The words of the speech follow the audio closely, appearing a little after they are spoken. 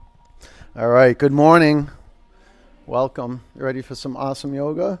All right, good morning. Welcome. You ready for some awesome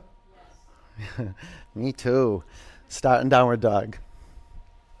yoga? Me too. Starting downward dog.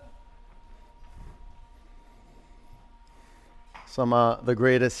 Some the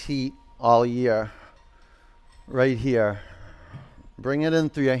greatest heat all year. Right here. Bring it in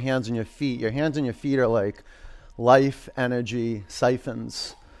through your hands and your feet. Your hands and your feet are like life energy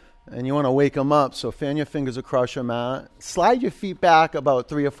siphons. And you want to wake them up, so fan your fingers across your mat. Slide your feet back about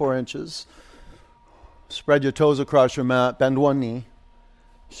 3 or 4 inches. Spread your toes across your mat. Bend one knee.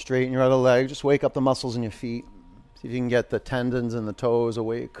 Straighten your other leg. Just wake up the muscles in your feet. See if you can get the tendons and the toes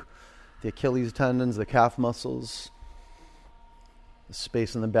awake. The Achilles tendons, the calf muscles. The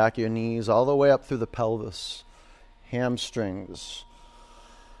space in the back of your knees, all the way up through the pelvis. Hamstrings.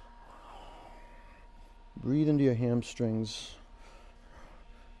 Breathe into your hamstrings.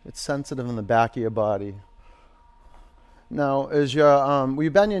 It's sensitive in the back of your body. Now, as will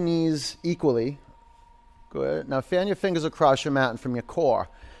you bend your knees equally? Good. Now, fan your fingers across your mat and from your core.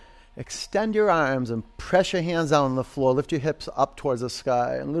 Extend your arms and press your hands down on the floor. Lift your hips up towards the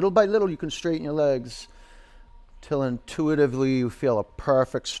sky. And little by little, you can straighten your legs till intuitively you feel a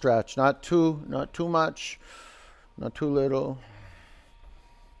perfect stretch. Not too much, not too little.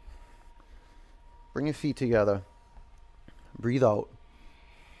 Bring your feet together. Breathe out.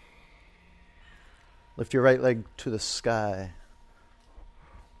 Lift your right leg to the sky.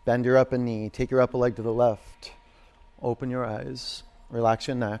 Bend your upper knee. Take your upper leg to the left. Open your eyes. Relax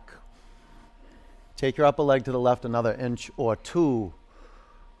your neck. Take your upper leg to the left another inch or two.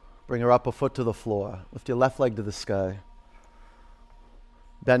 Bring your upper foot to the floor. Lift your left leg to the sky.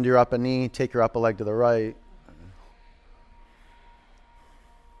 Bend your upper knee. Take your upper leg to the right.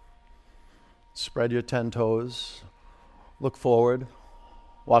 Spread your 10 toes. Look forward.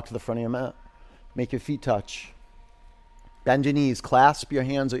 Walk to the front of your mat. Make your feet touch. Bend your knees. Clasp your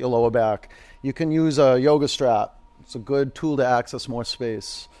hands at your lower back. You can use a yoga strap. It's a good tool to access more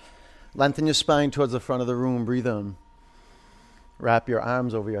space. Lengthen your spine towards the front of the room. Breathe in. Wrap your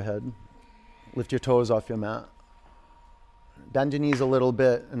arms over your head. Lift your toes off your mat. Bend your knees a little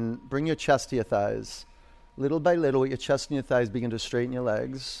bit and bring your chest to your thighs. Little by little, with your chest and your thighs, begin to straighten your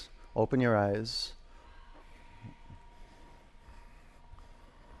legs. Open your eyes.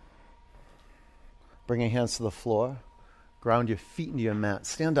 Bring your hands to the floor. Ground your feet into your mat.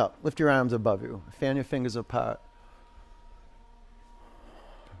 Stand up. Lift your arms above you. Fan your fingers apart.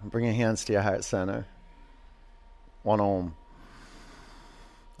 Bring your hands to your heart center. One Om.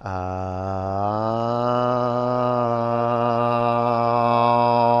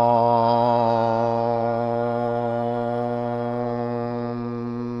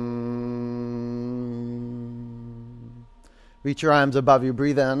 Reach your arms above you.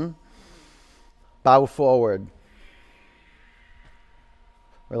 Breathe in. Bow forward.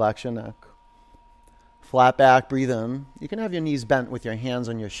 Relax your neck. Flat back, breathe in. You can have your knees bent with your hands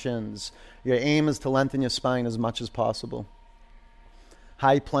on your shins. Your aim is to lengthen your spine as much as possible.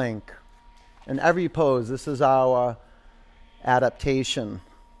 High plank. In every pose, this is our adaptation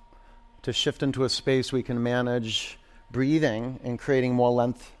to shift into a space we can manage breathing and creating more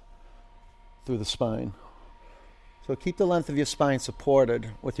length through the spine. So keep the length of your spine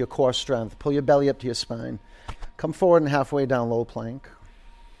supported with your core strength. Pull your belly up to your spine. Come forward and halfway down, low plank.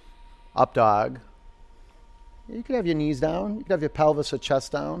 Up dog. You can have your knees down. You can have your pelvis or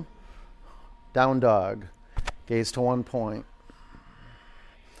chest down. Down dog. Gaze to one point.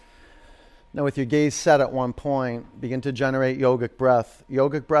 Now with your gaze set at one point, begin to generate yogic breath.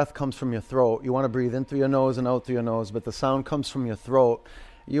 Yogic breath comes from your throat. You want to breathe in through your nose and out through your nose, but the sound comes from your throat.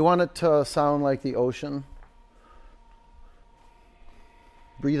 You want it to sound like the ocean.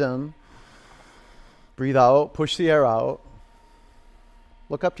 Breathe in. Breathe out. Push the air out.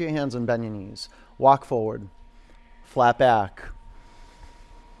 Look up to your hands and bend your knees. Walk forward. Flat back.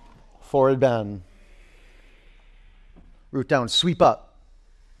 Forward bend. Root down. Sweep up.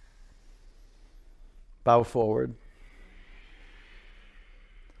 Bow forward.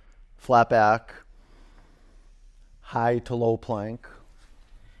 Flat back. High to low plank.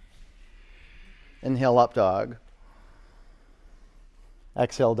 Inhale up dog.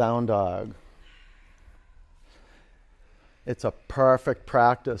 Exhale down dog. It's a perfect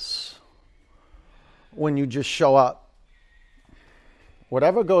practice when you just show up.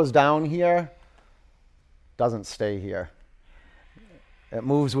 Whatever goes down here doesn't stay here. It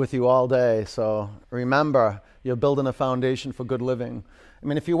moves with you all day. So remember, you're building a foundation for good living. I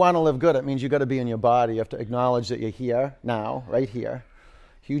mean, if you want to live good, it means you got to be in your body. You have to acknowledge that you're here, now, right here.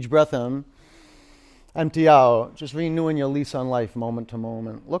 Huge breath in. Empty out. Just renewing your lease on life moment to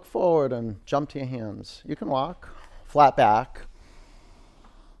moment. Look forward and jump to your hands. You can walk. Flat back.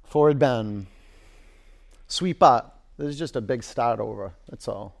 Forward bend. Sweep up. This is just a big start over. That's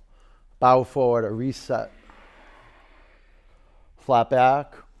all. Bow forward, a reset. Flat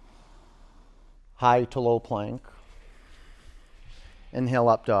back. High to low plank. Inhale,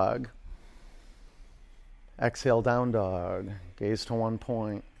 up dog. Exhale, down dog. Gaze to one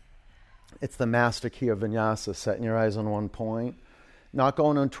point. It's the master key of vinyasa, setting your eyes on one point. Not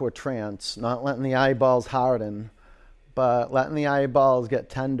going into a trance, not letting the eyeballs harden, but letting the eyeballs get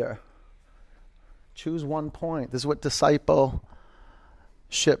tender. Choose one point. This is what discipleship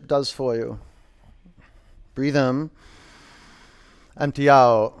does for you. Breathe in. Empty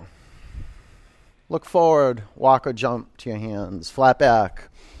out. Look forward. Walk or jump to your hands. Flat back.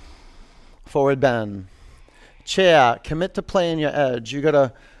 Forward bend. Chair. Commit to playing your edge. You got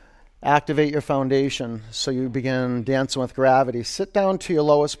to activate your foundation so you begin dancing with gravity. Sit down to your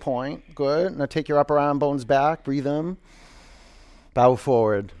lowest point. Good. Now take your upper arm bones back. Breathe in. Bow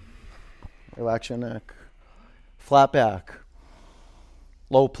forward. Relax your neck. Flat back.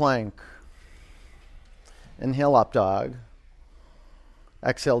 Low plank. Inhale, up dog.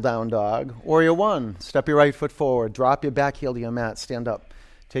 Exhale, down dog. Warrior one. Step your right foot forward. Drop your back heel to your mat. Stand up.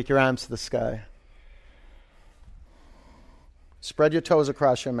 Take your arms to the sky. Spread your toes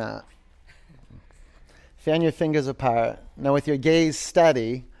across your mat. Fan your fingers apart. Now with your gaze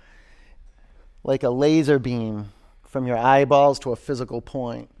steady, like a laser beam from your eyeballs to a physical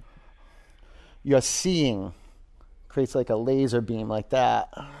point, you're seeing. Creates like a laser beam like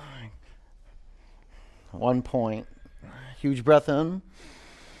that. One point. Huge breath in.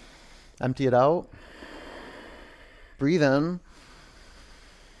 Empty it out. Breathe in.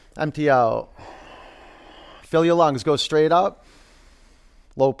 Empty out. Fill your lungs. Go straight up.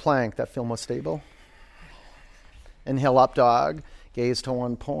 Low plank. That feel more stable. Inhale, up dog. Gaze to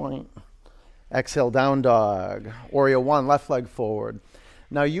one point. Exhale, down dog. Warrior one. Left leg forward.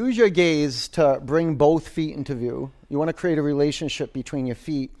 Now use your gaze to bring both feet into view. You want to create a relationship between your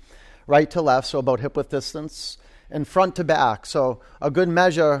feet, right to left, so about hip width distance, and front to back. So a good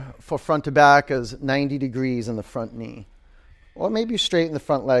measure for front to back is 90 degrees in the front knee. Or maybe straight in the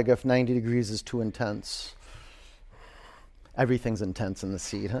front leg if 90 degrees is too intense. Everything's intense in the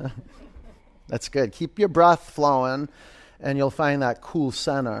seat, huh? That's good. Keep your breath flowing, and you'll find that cool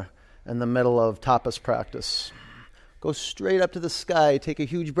center in the middle of tapas practice. Go straight up to the sky. Take a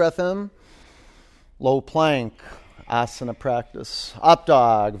huge breath in. Low plank, asana practice. Up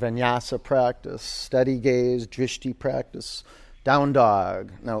dog, vinyasa practice. Steady gaze, drishti practice. Down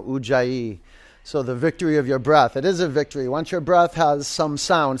dog. Now ujjayi. So the victory of your breath. It is a victory. Once your breath has some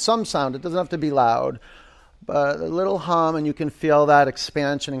sound, it doesn't have to be loud, but a little hum, and you can feel that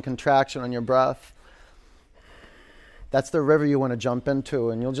expansion and contraction on your breath. That's the river you want to jump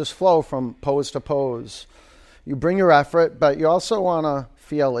into, and you'll just flow from pose to pose. You bring your effort, but you also want to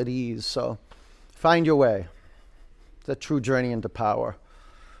feel at ease. So find your way. It's a true journey into power.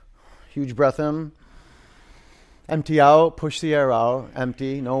 Huge breath in. Empty out. Push the air out.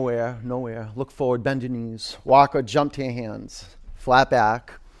 Empty. Nowhere. Look forward. Bend your knees. Walk or jump to your hands. Flat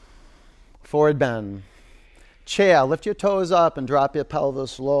back. Forward bend. Chair. Lift your toes up and drop your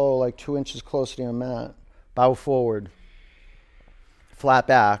pelvis low, like 2 inches closer to your mat. Bow forward. Flat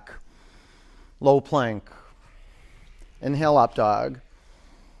back. Low plank. Inhale, up dog.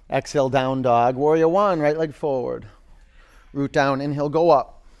 Exhale, down dog. Warrior one, right leg forward. Root down, inhale, go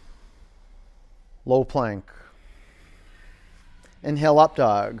up. Low plank. Inhale, up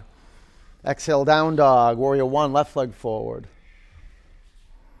dog. Exhale, down dog. Warrior one, left leg forward.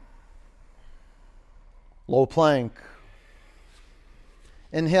 Low plank.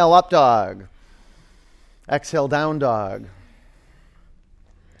 Inhale, up dog. Exhale, down dog.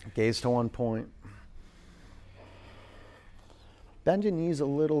 Gaze to one point. Bend your knees a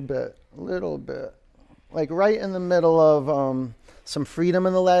little bit. Like right in the middle of some freedom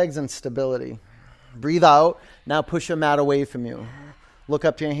in the legs and stability. Breathe out. Now push your mat away from you. Look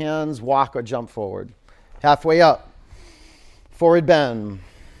up to your hands. Walk or jump forward. Halfway up. Forward bend.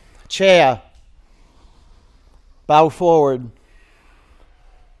 Chair. Bow forward.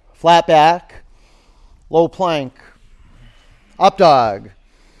 Flat back. Low plank. Up dog.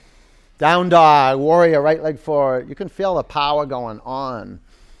 Down dog. Warrior, right leg forward. You can feel the power going on.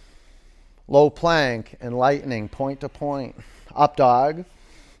 Low plank, enlightening, point to point. Up dog.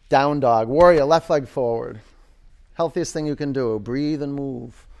 Down dog. Warrior, left leg forward. Healthiest thing you can do. Breathe and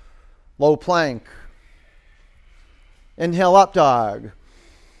move. Low plank. Inhale, up dog.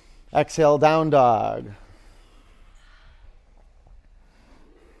 Exhale, down dog.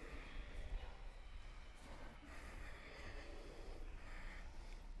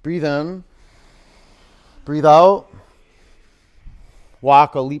 Breathe in. Breathe out.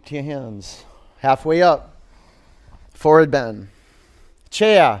 Walk or leap to your hands. Halfway up. Forward bend.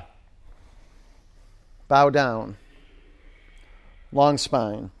 Chair. Bow down. Long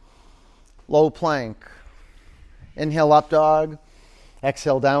spine. Low plank. Inhale, up dog.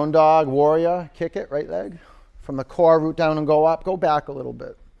 Exhale, down dog. Warrior. Kick it, right leg. From the core, root down and go up. Go back a little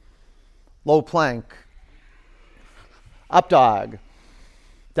bit. Low plank. Up dog.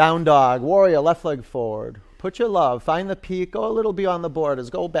 Down dog. Warrior, left leg forward. Put your love. Find the peak. Go a little beyond the borders.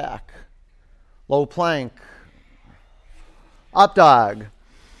 Go back. Low plank. Up dog.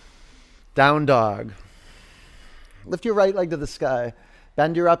 Down dog. Lift your right leg to the sky.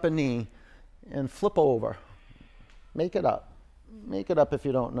 Bend your upper knee and flip over. Make it up. Make it up if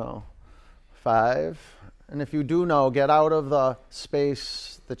you don't know. 5. And if you do know, get out of the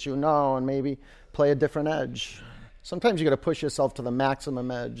space that you know and maybe play a different edge. Sometimes you got to push yourself to the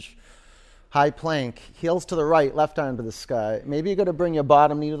maximum edge. High plank, heels to the right, left arm to the sky. Maybe you got to bring your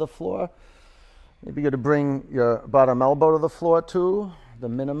bottom knee to the floor. Maybe you got to bring your bottom elbow to the floor too. The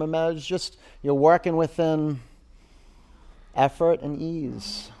minimum edge. Just you're working within effort and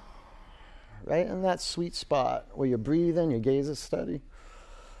ease. Right in that sweet spot where you're breathing, your gaze is steady.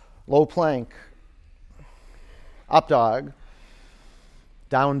 Low plank. Up dog.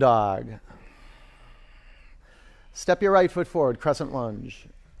 Down dog. Step your right foot forward, crescent lunge.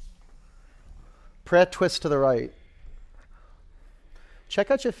 Prayer twist to the right.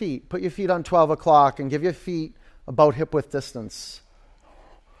 Check out your feet. Put your feet on 12 o'clock and give your feet about hip width distance.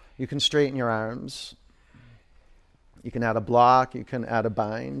 You can straighten your arms. You can add a block. You can add a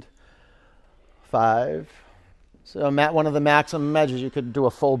bind. 5. So one of the maximum edges, you could do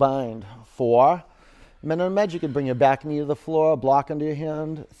a full bind. 4. Minimum edge, you could bring your back knee to the floor, block under your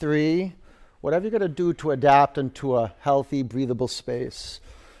hand. 3. Whatever you're going to do to adapt into a healthy, breathable space.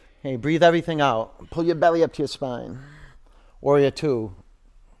 Hey, breathe everything out. Pull your belly up to your spine. Warrior 2.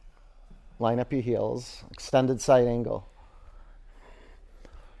 Line up your heels. Extended side angle.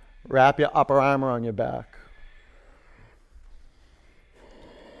 Wrap your upper arm around your back.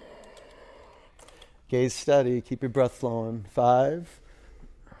 Gaze steady. Keep your breath flowing. 5.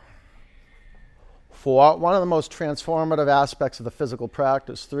 4. One of the most transformative aspects of the physical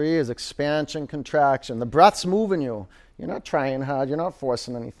practice. 3 is expansion, contraction. The breath's moving you. You're not trying hard. You're not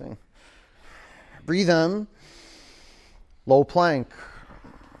forcing anything. Breathe in. Low plank.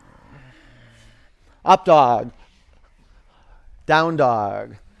 Up dog. Down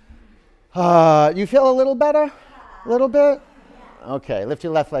dog. You feel a little better? A little bit? Okay, lift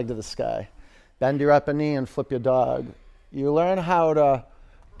your left leg to the sky. Bend your upper knee and flip your dog. You learn how to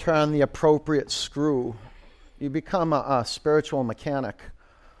turn the appropriate screw. You become a spiritual mechanic.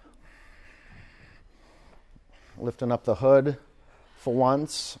 Lifting up the hood for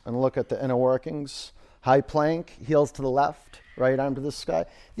once and look at the inner workings. High plank, heels to the left, right arm to the sky.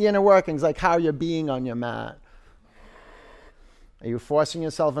 The inner workings, like how you're being on your mat. Are you forcing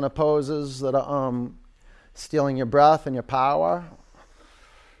yourself into poses that are stealing your breath and your power?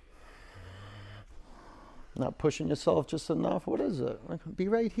 Not pushing yourself just enough? What is it? Be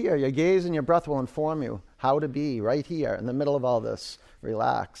right here. Your gaze and your breath will inform you how to be right here in the middle of all this.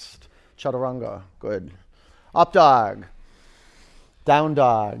 Relaxed. Chaturanga. Good. Up dog. Down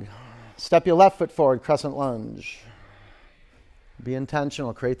dog. Step your left foot forward, crescent lunge. Be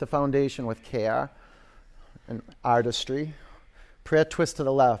intentional. Create the foundation with care and artistry. Prayer twist to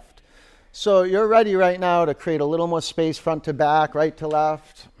the left. So you're ready right now to create a little more space front to back, right to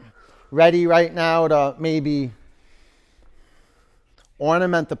left. Ready right now to maybe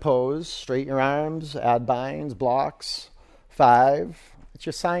ornament the pose. Straighten your arms, add binds, blocks. 5. It's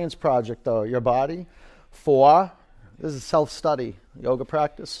your science project though, your body. 4. This is self-study, yoga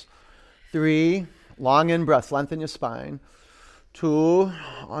practice. 3. Long in-breath, lengthen your spine. 2.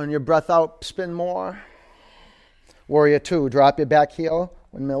 On your breath out, spin more. Warrior 2, drop your back heel,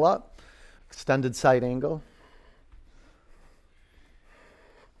 windmill up. Extended side angle.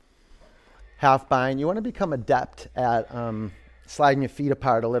 Half bind. You want to become adept at sliding your feet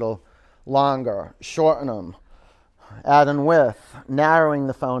apart a little longer. Shorten them. Add in width. Narrowing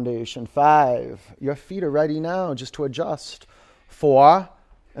the foundation. 5. Your feet are ready now just to adjust. 4.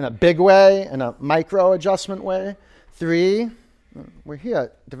 In a big way, in a micro adjustment way. 3. We're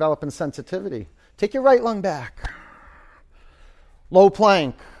here developing sensitivity. Take your right lung back. Low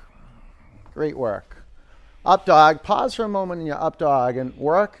plank. Great work. Up dog. Pause for a moment in your up dog and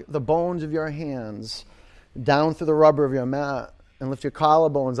work the bones of your hands down through the rubber of your mat and lift your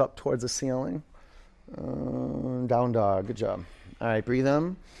collarbones up towards the ceiling. Down dog. Good job. All right, breathe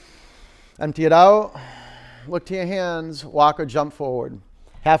in. Empty it out. Look to your hands. Walk or jump forward.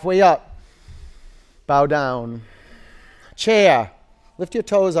 Halfway up. Bow down. Chair. Lift your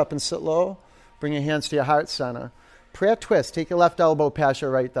toes up and sit low. Bring your hands to your heart center. Prayer twist. Take your left elbow past your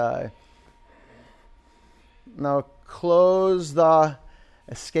right thigh. Now close the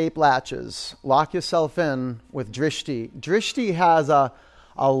escape latches. Lock yourself in with drishti. Drishti has a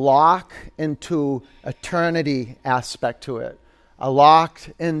lock into eternity aspect to it. A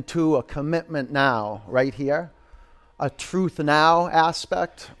locked into a commitment now, right here. A truth now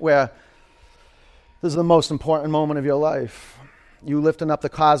aspect where this is the most important moment of your life. You lifting up the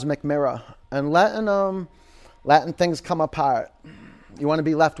cosmic mirror and letting things come apart. You want to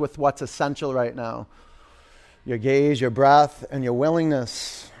be left with what's essential right now. Your gaze, your breath, and your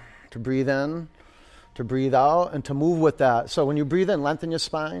willingness to breathe in, to breathe out, and to move with that. So when you breathe in, lengthen your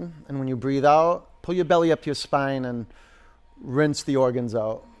spine. And when you breathe out, pull your belly up to your spine and rinse the organs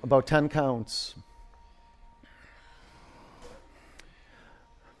out. About 10 counts.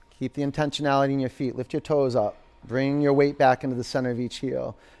 Keep the intentionality in your feet. Lift your toes up. Bring your weight back into the center of each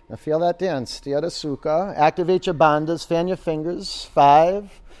heel. Now feel that dance. Sthira Sukha. Activate your bandhas. Fan your fingers.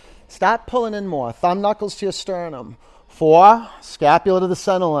 5. Start pulling in more. Thumb knuckles to your sternum. 4. Scapula to the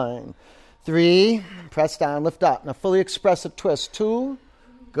center line. 3. Press down. Lift up. Now fully expressive twist. 2.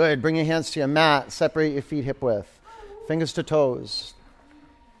 Good. Bring your hands to your mat. Separate your feet hip width. Fingers to toes.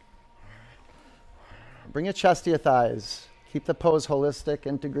 Bring your chest to your thighs. Keep the pose holistic,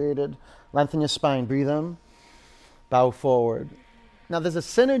 integrated. Lengthen your spine. Breathe in. Bow forward. Now there's a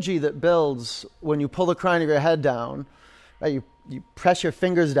synergy that builds when you pull the crown of your head down. Right? You press your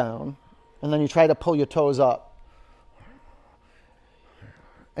fingers down, and then you try to pull your toes up.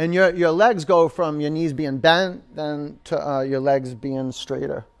 And your legs go from your knees being bent then to your legs being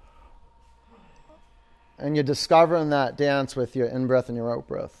straighter. And you're discovering that dance with your in-breath and your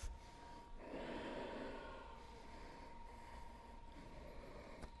out-breath.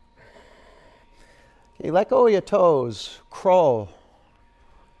 Okay, let go of your toes. Crow.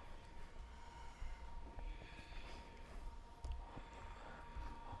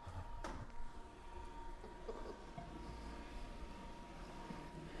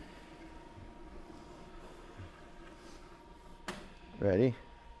 Ready?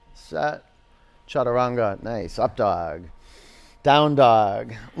 Set. Chaturanga. Nice. Up dog. Down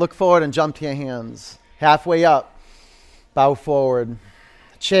dog. Look forward and jump to your hands. Halfway up. Bow forward.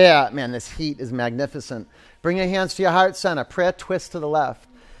 Chair. Man, this heat is magnificent. Bring your hands to your heart center. Prayer twist to the left.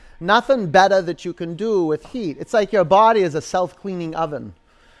 Nothing better that you can do with heat. It's like your body is a self-cleaning oven.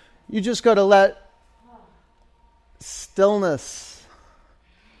 You just got to let stillness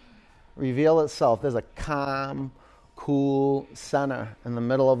reveal itself. There's a calm, cool center in the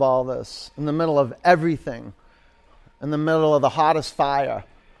middle of all this, in the middle of everything, in the middle of the hottest fire,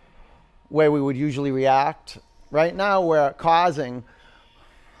 where we would usually react. Right now, we're causing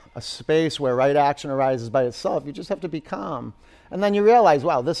a space where right action arises by itself. You just have to be calm. And then you realize,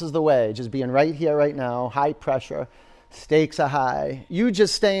 wow, this is the way. Just being right here, right now, high pressure, stakes are high. You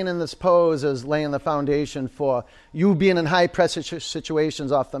just staying in this pose is laying the foundation for you being in high pressure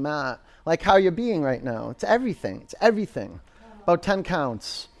situations off the mat. Like how you're being right now. It's everything. It's everything. About 10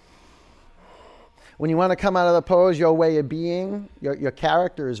 counts. When you want to come out of the pose, your way of being, your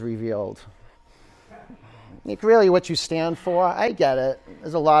character is revealed. Like really what you stand for, I get it.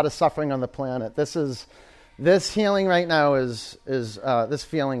 There's a lot of suffering on the planet. This healing right now is this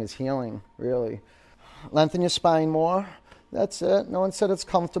feeling is healing, really. Lengthen your spine more. That's it. No one said it's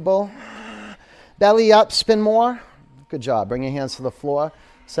comfortable. Belly up, spin more. Good job. Bring your hands to the floor.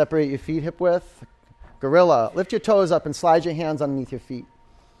 Separate your feet hip width. Gorilla. Lift your toes up and slide your hands underneath your feet.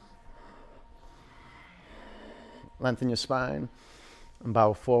 Lengthen your spine and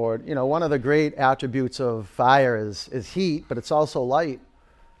bow forward. You know, one of the great attributes of fire is heat, but it's also light.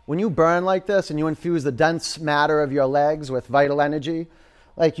 When you burn like this and you infuse the dense matter of your legs with vital energy,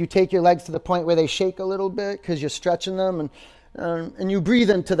 like you take your legs to the point where they shake a little bit because you're stretching them and you breathe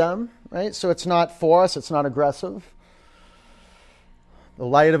into them, right? So it's not force, it's not aggressive. The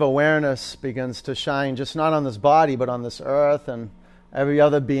light of awareness begins to shine just not on this body, but on this earth and every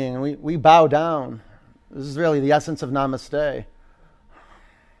other being. And we bow down. This is really the essence of Namaste.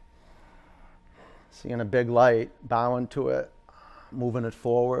 Seeing a big light, bowing to it, moving it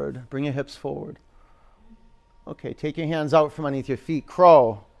forward. Bring your hips forward. Okay, take your hands out from underneath your feet.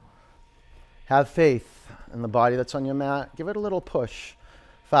 Crow. Have faith in the body that's on your mat. Give it a little push.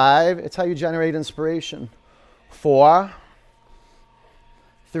 5, it's how you generate inspiration. 4,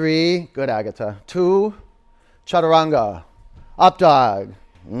 3, good Agata. 2, Chaturanga. Up dog.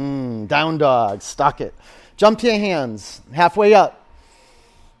 Down dog. Stuck it. Jump to your hands. Halfway up.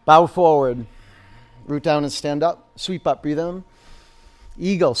 Bow forward. Root down and stand up. Sweep up. Breathe in.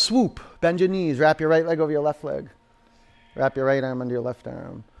 Eagle. Swoop. Bend your knees. Wrap your right leg over your left leg. Wrap your right arm under your left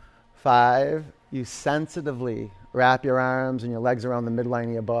arm. 5, you sensitively wrap your arms and your legs around the midline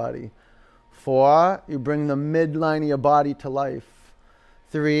of your body. 4, you bring the midline of your body to life.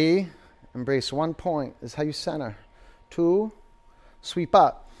 3, embrace one point. This is how you center. 2, sweep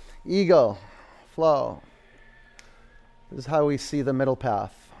up. Eagle, flow. This is how we see the middle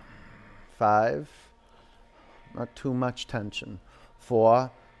path. 5, not too much tension.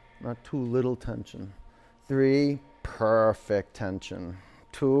 4, not too little tension. 3, perfect tension.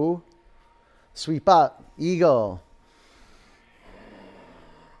 2, sweep up, eagle.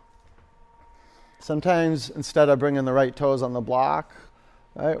 Sometimes instead of bringing the right toes on the block,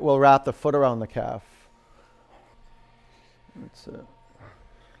 right, we'll wrap the foot around the calf. That's it.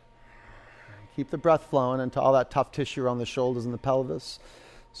 Keep the breath flowing into all that tough tissue around the shoulders and the pelvis.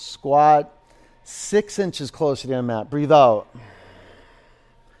 Squat 6 inches closer to your mat. Breathe out.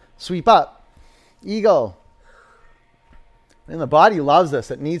 Sweep up. Eagle. And the body loves this.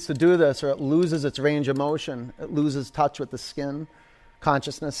 It needs to do this or it loses its range of motion. It loses touch with the skin,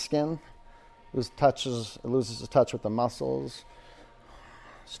 consciousness skin. It loses its touch with the muscles.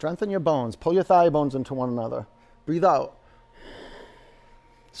 Strengthen your bones. Pull your thigh bones into one another. Breathe out.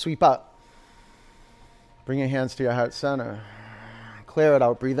 Sweep up. Bring your hands to your heart center. Clear it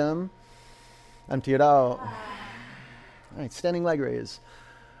out. Breathe in. Empty it out. All right, standing leg raise.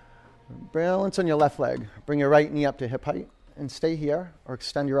 Balance on your left leg. Bring your right knee up to hip height and stay here or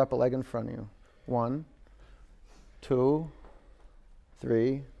extend your upper leg in front of you. 1, 2,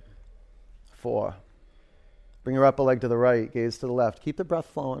 3, 4. Bring your upper leg to the right, gaze to the left. Keep the breath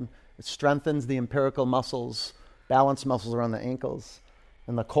flowing. It strengthens the empirical muscles, balance muscles around the ankles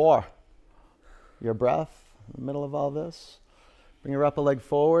and the core. Your breath in the middle of all this. Bring your upper leg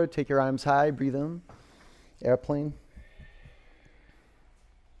forward. Take your arms high. Breathe in. Airplane.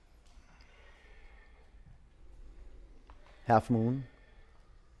 Half moon.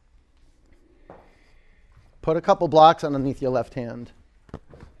 Put a couple blocks underneath your left hand.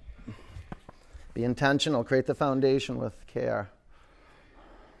 Be intentional. Create the foundation with care.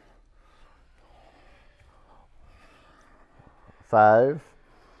 5.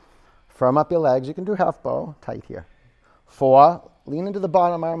 Firm up your legs. You can do half bow. Tight here. 4. Lean into the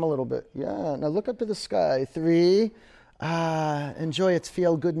bottom arm a little bit. Yeah. Now look up to the sky. 3. Enjoy its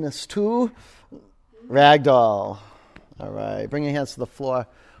feel goodness. 2. Ragdoll. All right. Bring your hands to the floor.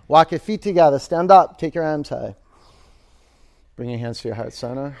 Walk your feet together. Stand up. Take your arms high. Bring your hands to your heart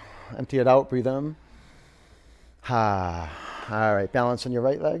center. Empty it out. Breathe in. All right. Balance on your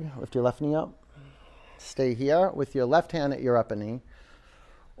right leg. Lift your left knee up. Stay here with your left hand at your upper knee.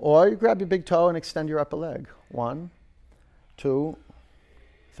 Or you grab your big toe and extend your upper leg. 1, 2,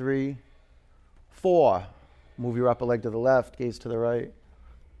 3, 4. Move your upper leg to the left, gaze to the right.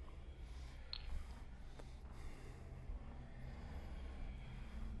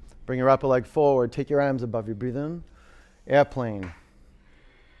 Bring your upper leg forward. Take your arms above you. Breathe in. Airplane.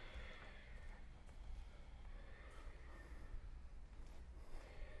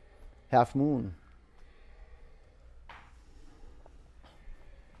 Half moon.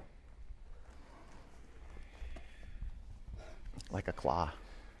 Like a claw.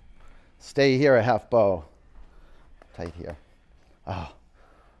 Stay here, a half bow. Tight here.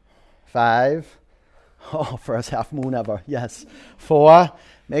 5. First half moon ever. Yes. 4.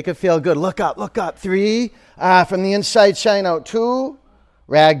 Make it feel good. Look up, look up. 3. From the inside, shine out. 2.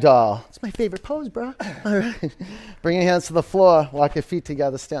 Ragdoll. It's my favorite pose, bro. All right. Bring your hands to the floor. Walk your feet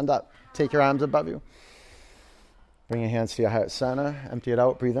together. Stand up. Take your arms above you. Bring your hands to your heart center. Empty it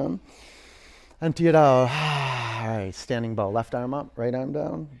out. Breathe in. Empty it out. All right, standing bow. Left arm up, right arm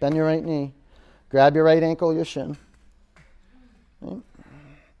down. Bend your right knee. Grab your right ankle, your shin. Right.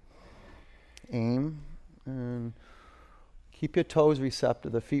 Aim. And keep your toes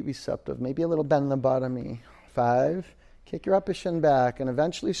receptive, the feet receptive. Maybe a little bend in the bottom knee. 5. Kick your upper shin back and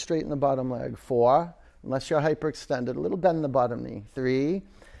eventually straighten the bottom leg. 4. Unless you're hyperextended, a little bend in the bottom knee. 3.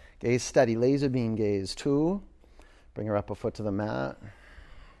 Gaze steady, laser beam gaze. 2. Bring your upper foot to the mat.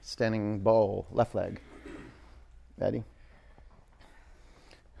 Standing bow, left leg. Ready?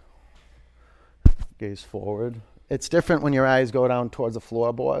 Gaze forward. It's different when your eyes go down towards the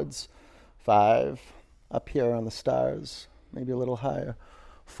floorboards. 5. Up here on the stars. Maybe a little higher.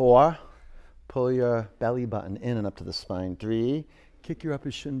 4. Pull your belly button in and up to the spine. 3. Kick your upper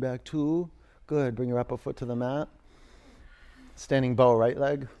shin back. 2. Good. Bring your upper foot to the mat. Standing bow, right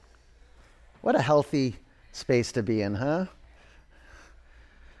leg. What a healthy space to be in, huh?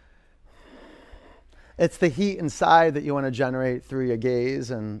 It's the heat inside that you want to generate through your gaze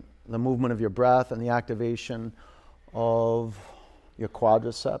and the movement of your breath and the activation of your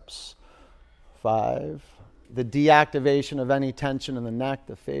quadriceps. 5. the deactivation of any tension in the neck,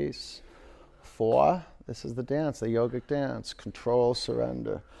 the face. 4, this is the dance, the yogic dance. Control,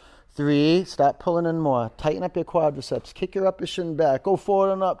 surrender. 3, start pulling in more. Tighten up your quadriceps. Kick your upper shin back. Go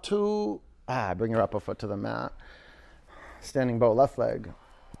forward and up. 2, bring your upper foot to the mat. Standing bow, left leg.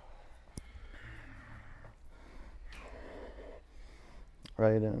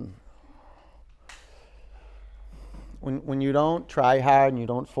 Right in. When you don't try hard and you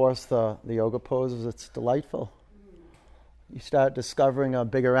don't force the yoga poses, it's delightful. You start discovering a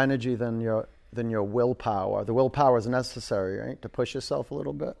bigger energy than your willpower. The willpower is necessary, right, to push yourself a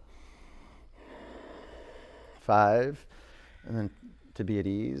little bit. 5, and then to be at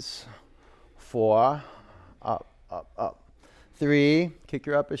ease. 4, up, up, up. 3, kick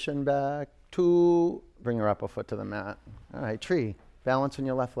your upper shin back. 2, bring your upper foot to the mat. All right, tree. Balance on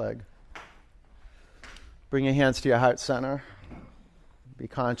your left leg. Bring your hands to your heart center. Be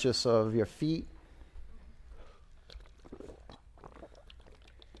conscious of your feet.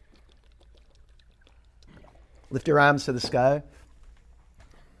 Lift your arms to the sky.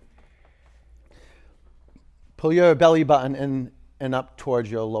 Pull your belly button in and up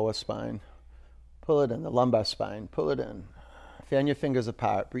towards your lower spine. Pull it in, the lumbar spine. Pull it in. Fan your fingers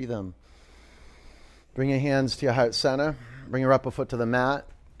apart. Breathe in. Bring your hands to your heart center. Bring your upper foot to the mat.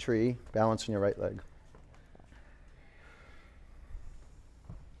 Tree. Balance on your right leg.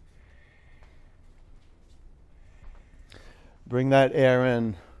 Bring that air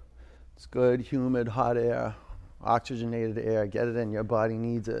in. It's good, humid, hot air, oxygenated air. Get it in. Your body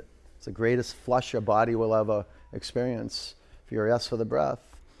needs it. It's the greatest flush your body will ever experience. If you're yes for the breath,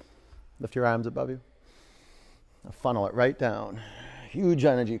 lift your arms above you. Now funnel it right down. Huge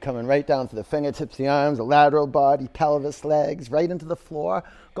energy coming right down to the fingertips, the arms, the lateral body, pelvis, legs, right into the floor.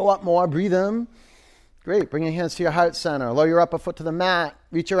 Go up more. Breathe in. Great. Bring your hands to your heart center. Lower your upper foot to the mat.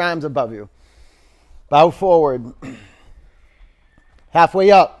 Reach your arms above you. Bow forward.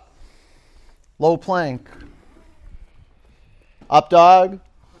 Halfway up. Low plank. Up dog.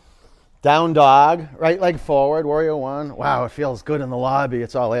 Down dog. Right leg forward. Warrior 1. Wow, it feels good in the lobby.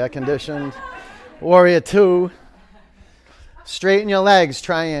 It's all air conditioned. Warrior 2. Straighten your legs.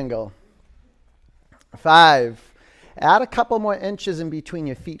 Triangle. 5. Add a couple more inches in between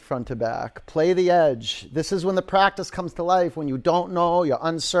your feet front to back. Play the edge. This is when the practice comes to life. When you don't know, you're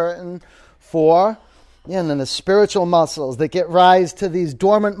uncertain. 4. And then the spiritual muscles that get rise to these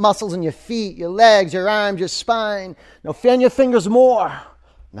dormant muscles in your feet, your legs, your arms, your spine. Now fan your fingers more.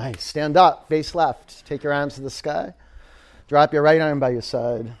 Nice. Stand up. Face left. Take your arms to the sky. Drop your right arm by your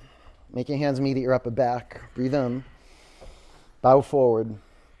side. Make your hands meet at your upper back. Breathe in. Bow forward.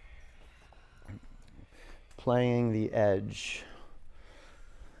 Playing the edge.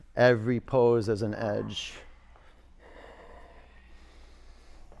 Every pose is an edge.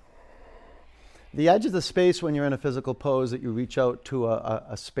 The edge is the space when you're in a physical pose that you reach out to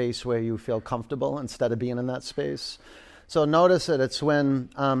a space where you feel comfortable instead of being in that space. So notice that it's when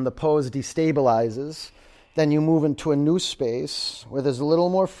the pose destabilizes, then you move into a new space where there's a little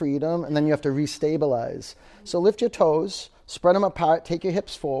more freedom, and then you have to restabilize. So lift your toes, spread them apart, take your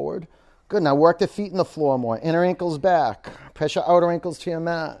hips forward. Good. Now work the feet in the floor more. Inner ankles back. Press your outer ankles to your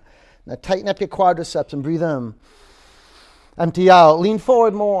mat. Now tighten up your quadriceps and breathe in. Empty out. Lean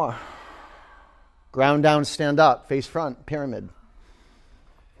forward more. Ground down, stand up, face front, pyramid.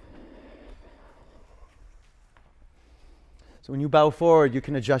 So when you bow forward, you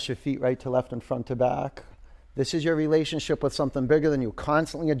can adjust your feet right to left and front to back. This is your relationship with something bigger than you,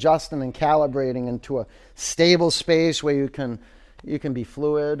 constantly adjusting and calibrating into a stable space where you can be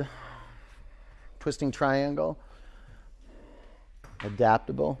fluid, twisting triangle,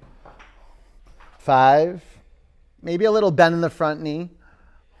 adaptable. 5, maybe a little bend in the front knee.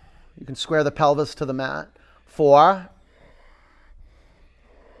 You can square the pelvis to the mat. 4.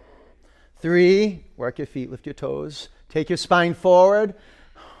 3, work your feet, lift your toes. Take your spine forward.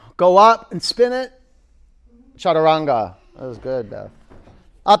 Go up and spin it. Chaturanga. That was good, Beth.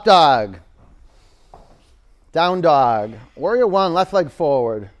 Up dog. Down dog. Warrior 1, left leg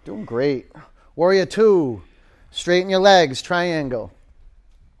forward. Doing great. Warrior 2, straighten your legs, triangle.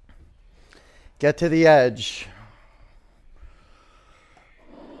 Get to the edge.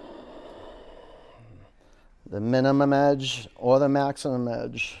 The minimum edge or the maximum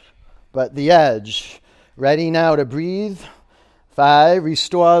edge. But the edge. Ready now to breathe. 5,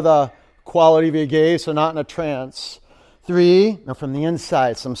 restore the quality of your gaze so not in a trance. 3, now from the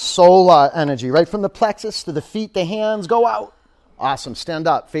inside, some solar energy. Right from the plexus to the feet, the hands, go out. Awesome. Stand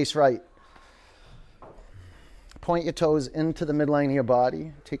up, face right. Point your toes into the midline of your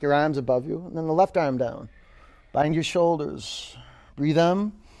body. Take your arms above you, and then the left arm down. Bind your shoulders. Breathe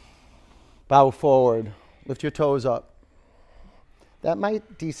in. Bow forward. Lift your toes up. That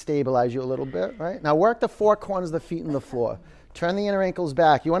might destabilize you a little bit, right? Now work the four corners of the feet in the floor. Turn the inner ankles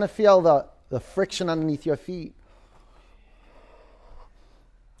back. You want to feel the friction underneath your feet.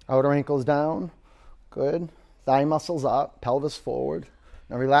 Outer ankles down. Good. Thigh muscles up. Pelvis forward.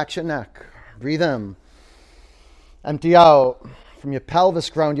 Now relax your neck. Breathe in. Empty out. From your pelvis,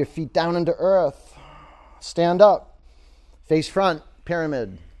 ground your feet down into earth. Stand up. Face front.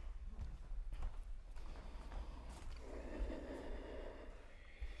 Pyramid.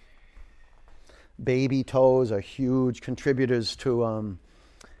 Baby toes are huge contributors to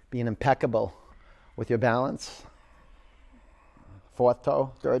being impeccable with your balance. Fourth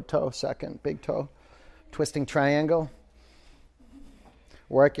toe, third toe, second, big toe. Twisting triangle.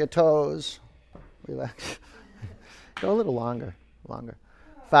 Work your toes. Relax. Go a little longer.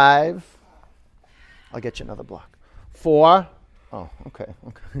 5. I'll get you another block. 4. Oh, okay.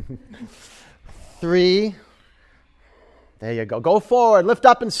 3. There you go. Go forward. Lift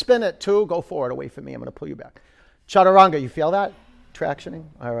up and spin it. 2. Go forward. Away from me. I'm going to pull you back. Chaturanga. You feel that? Tractioning?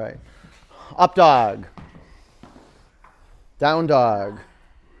 All right. Up dog. Down dog.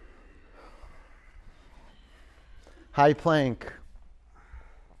 High plank.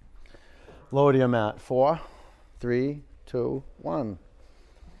 Lower to your mat. 4, 3, 2, 1.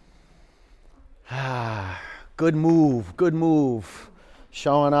 Good move.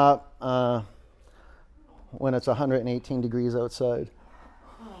 Showing up when it's 118 degrees outside.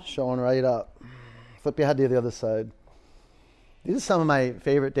 Showing right up. Flip your head to the other side. These are some of my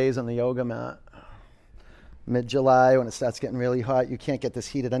favorite days on the yoga mat. Mid-July, when it starts getting really hot. You can't get this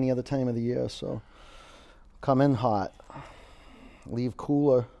heat at any other time of the year, so come in hot. Leave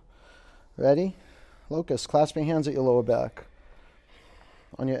cooler. Ready? Locust. Clasp your hands at your lower back.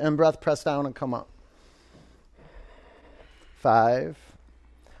 On your in-breath, press down and come up. 5.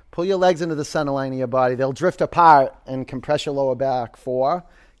 Pull your legs into the center line of your body. They'll drift apart and compress your lower back. 4.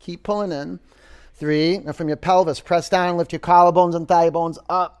 Keep pulling in. 3. Now from your pelvis, press down, lift your collarbones and thigh bones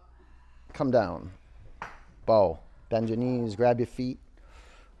up. Come down. Bow. Bend your knees, grab your feet.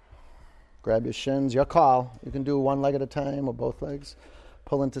 Grab your shins. Your call. You can do one leg at a time or both legs.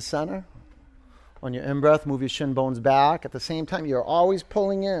 Pull into center. On your in-breath, move your shin bones back. At the same time, you're always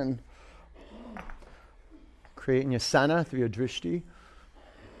pulling in. Creating your center through your drishti.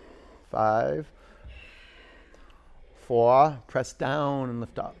 5. 4. Press down and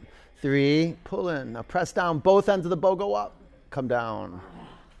lift up. 3. Pull in. Now press down. Both ends of the bow go up. Come down.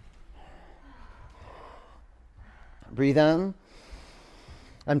 Breathe in.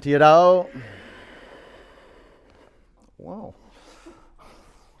 Empty it out. Whoa.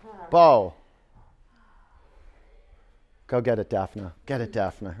 Bow. Go get it, Daphne. Get it,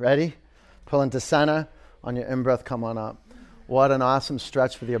 Daphne. Ready? Pull into center. On your in-breath, come on up. What an awesome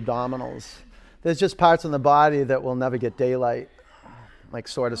stretch for the abdominals. There's just parts in the body that will never get daylight, like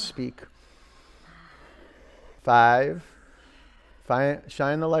so to speak. 5.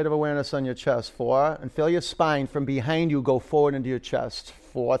 Shine the light of awareness on your chest. 4. And feel your spine from behind you go forward into your chest.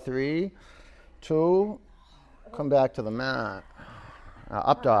 4, 3, 2. Come back to the mat.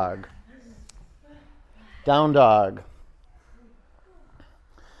 Up dog. Down dog.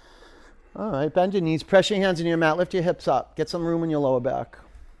 All right, bend your knees. Press your hands into your mat. Lift your hips up. Get some room in your lower back.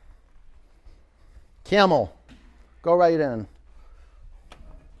 Camel. Go right in.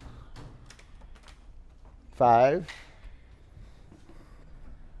 5.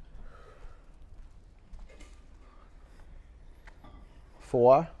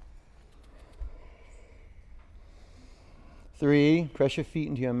 4. 3. Press your feet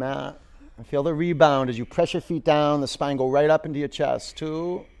into your mat. And feel the rebound as you press your feet down. The spine go right up into your chest.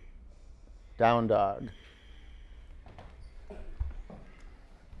 2. Down dog.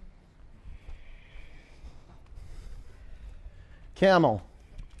 Camel.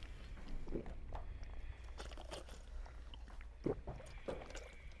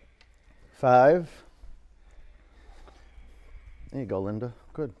 5. There you go, Linda.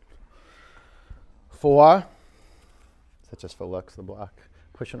 Good. 4. Is that just for looks, the block?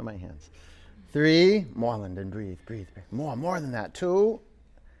 Push into my hands. 3. More, Linda. Breathe. More than that. 2.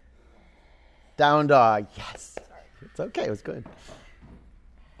 Down dog. Yes. It's okay. It was good.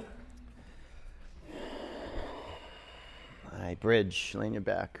 All right, bridge. Lay on your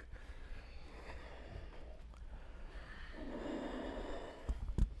back.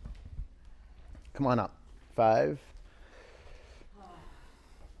 Come on up. 5.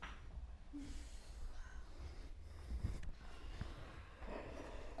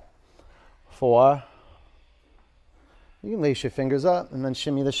 4. You can lace your fingers up and then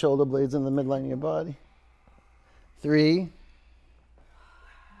shimmy the shoulder blades in the midline of your body. 3.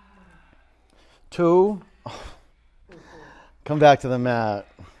 2. Come back to the mat.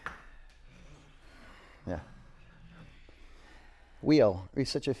 Yeah. Wheel.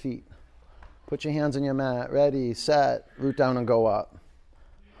 Reset your feet. Put your hands on your mat. Ready, set. Root down and go up.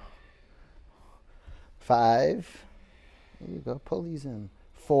 5. There you go. Pull these in.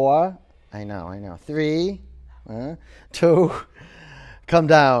 4. I know. 3. 2. Come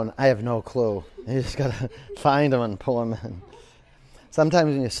down. I have no clue. You just got to find them and pull them in.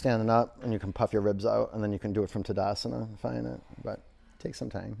 Sometimes when you're standing up and you can puff your ribs out and then you can do it from Tadasana and find it. But take some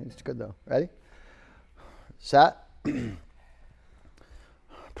time. It's good though. Ready? Set.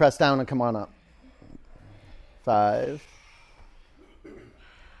 Press down and come on up. 5.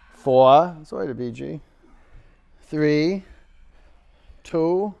 4. Sorry to BG. 3.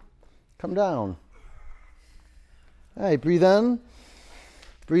 2. Come down. All right, breathe in.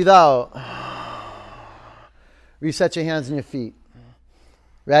 Breathe out. Reset your hands and your feet.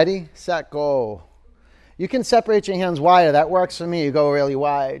 Ready, set, go. You can separate your hands wider. That works for me. You go really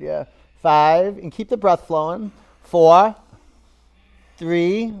wide. Yeah. 5, and keep the breath flowing. 4,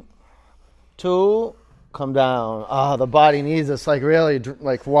 3, 2, come down. Oh, the body needs this, like really,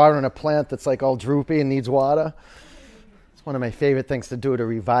 like watering a plant that's like all droopy and needs water. It's one of my favorite things to do to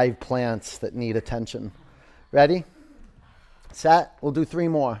revive plants that need attention. Ready? Set. We'll do 3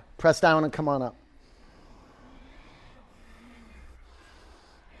 more. Press down and come on up.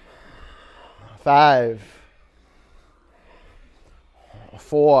 5,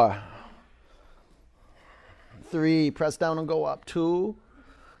 4, 3, press down and go up. 2,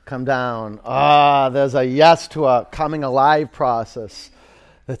 come down. There's a yes to a coming alive process.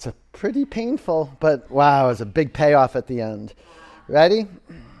 That's a pretty painful, but wow, it's a big payoff at the end. Ready?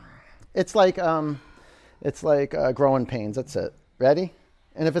 It's like growing pains. That's it. Ready?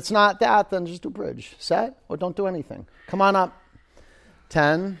 And if it's not that, then just do bridge. Set, or don't do anything. Come on up.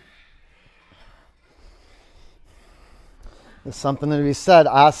 10. There's something to be said.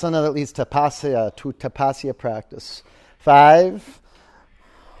 Asana that leads to tapasya practice. 5,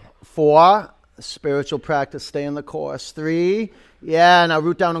 4, spiritual practice, stay in the course. 3, now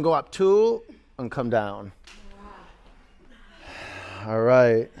root down and go up. 2, and come down. All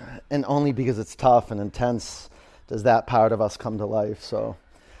right. And only because it's tough and intense does that part of us come to life. So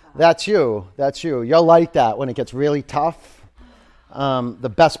that's you. You're like that when it gets really tough.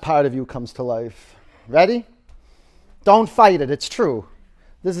 The best part of you comes to life. Ready? Don't fight it. It's true.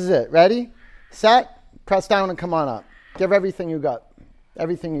 This is it. Ready? Set. Press down and come on up. Give everything you got.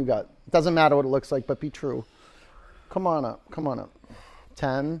 Everything you got. It doesn't matter what it looks like, but be true. Come on up.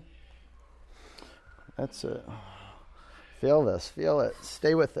 10. That's it. Feel this. Feel it.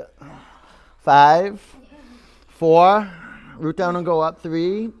 Stay with it. 5, 4. Root down and go up.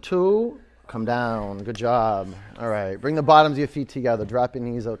 3, 2. Come down. Good job. All right. Bring the bottoms of your feet together. Drop your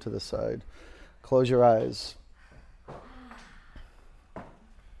knees out to the side. Close your eyes.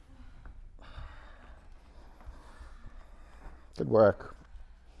 Good work.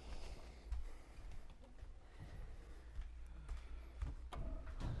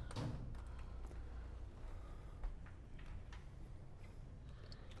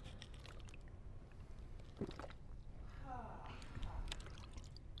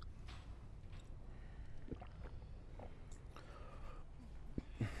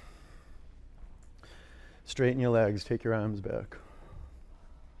 Straighten your legs. Take your arms back.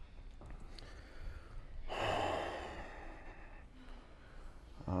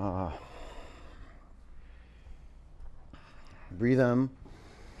 Breathe in.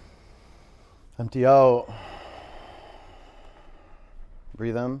 Empty out.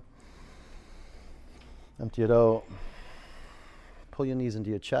 Breathe in. Empty it out. Pull your knees into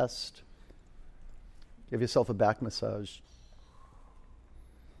your chest. Give yourself a back massage.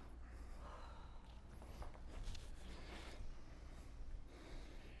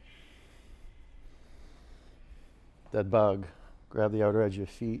 Dead bug. Grab the outer edge of your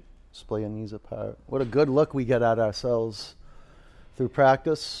feet. Splay your knees apart. What a good look we get at ourselves through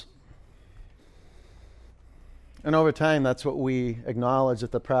practice. And over time, that's what we acknowledge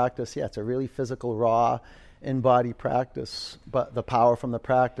at the practice. Yeah, it's a really physical, raw, in-body practice. But the power from the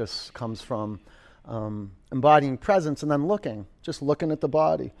practice comes from embodying presence and then just looking at the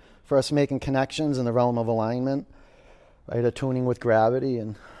body. First making connections in the realm of alignment, right? Attuning with gravity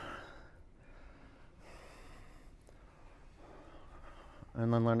and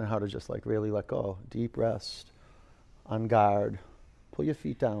then learning how to just like really let go. Deep rest, on guard. Pull your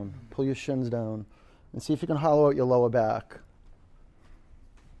feet down, pull your shins down, and see if you can hollow out your lower back.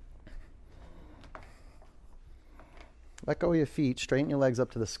 Let go of your feet, straighten your legs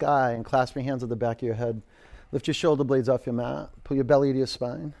up to the sky, and clasp your hands at the back of your head. Lift your shoulder blades off your mat, pull your belly to your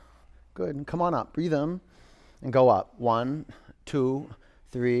spine. Good, and come on up, breathe in. and go up. 1, 2,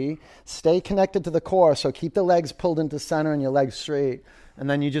 3. Stay connected to the core, so keep the legs pulled into center and your legs straight. And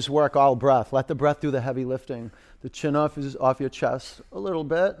then you just work all breath. Let the breath do the heavy lifting. The chin off your chest a little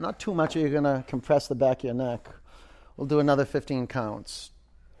bit. Not too much or you're going to compress the back of your neck. We'll do another 15 counts.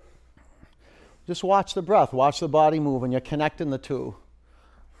 Just watch the breath. Watch the body move, and you're connecting the two.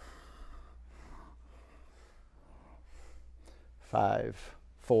 5,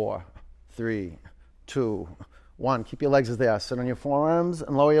 4, 3, 2, 1. Keep your legs as they are. Sit on your forearms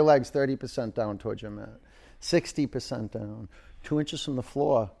and lower your legs 30% down towards your mat. 60% down. 2 inches from the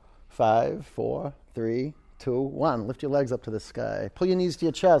floor. 5, 4, 3, 2, 1. Lift your legs up to the sky. Pull your knees to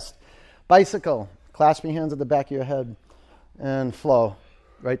your chest. Bicycle. Clasp your hands at the back of your head. And flow.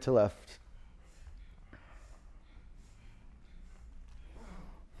 Right to left.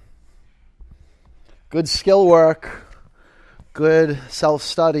 Good skill work. Good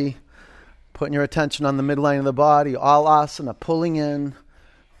self-study. Putting your attention on the midline of the body. All asana. Pulling in.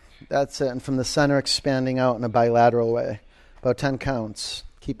 That's it. And from the center, expanding out in a bilateral way. About 10 counts.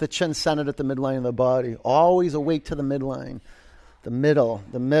 Keep the chin centered at the midline of the body. Always awake to the midline. The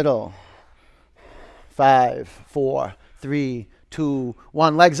middle. 5, 4, 3, 2,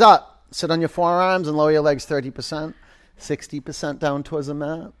 1. Legs up. Sit on your forearms and lower your legs 30%. 60% down towards the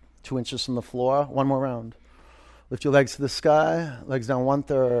mat. 2 inches from the floor. One more round. Lift your legs to the sky. Legs down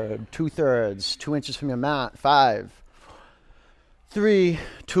 1/3, 2/3, 2 inches from your mat. 5, 3,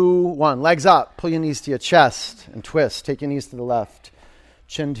 2, 1. Legs up. Pull your knees to your chest and twist. Take your knees to the left.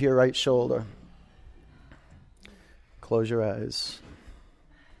 Chin to your right shoulder. Close your eyes.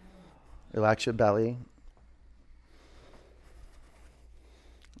 Relax your belly.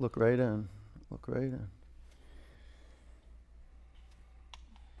 Look right in. Look right in.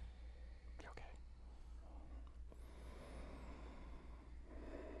 Okay.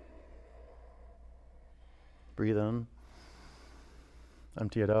 Breathe in.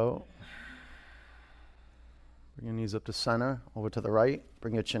 Empty it out. Bring your knees up to center, over to the right.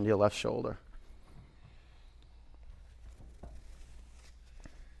 Bring your chin to your left shoulder.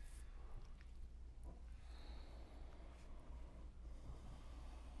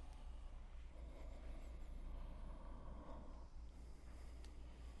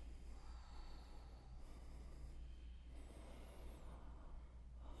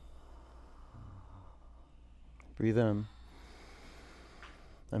 Breathe in.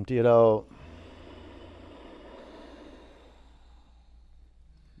 Empty it out.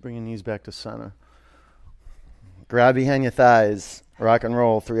 Bring your knees back to center. Grab behind your thighs. Rock and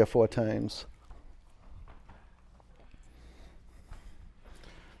roll 3 or 4 times.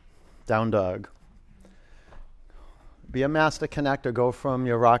 Down dog. Be a master connector. Go from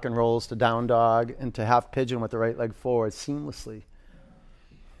your rock and rolls to down dog into half pigeon with the right leg forward seamlessly.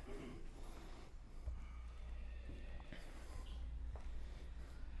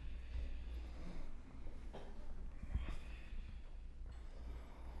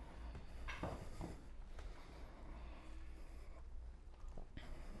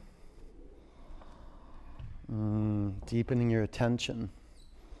 Deepening your attention.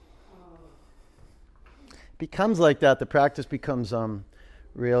 Becomes like that. The practice becomes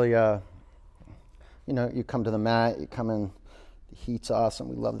really, you come to the mat, you come in, the heat's awesome.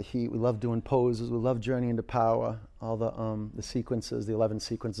 We love the heat. We love doing poses. We love journeying into power. All the sequences, the 11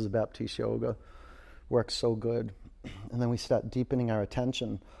 sequences of Baptiste Yoga work so good. And then we start deepening our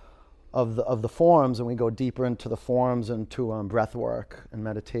attention of the forms, and we go deeper into the forms, into breath work and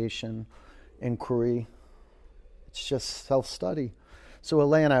meditation, inquiry. It's just self-study. So we're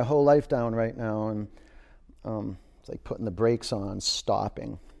laying our whole life down right now, and it's like putting the brakes on,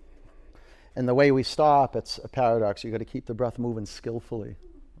 stopping. And the way we stop, it's a paradox. You've got to keep the breath moving skillfully,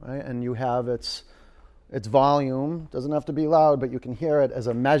 right? And you have its volume. Doesn't have to be loud, but you can hear it as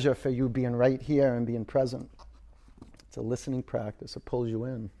a measure for you being right here and being present. It's a listening practice. It pulls you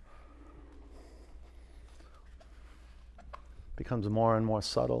in. Becomes more and more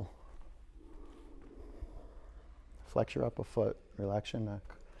subtle. Flex your upper foot, relax your neck.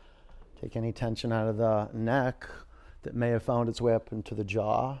 Take any tension out of the neck that may have found its way up into the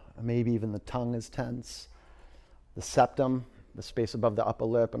jaw, or maybe even the tongue is tense. The septum, the space above the upper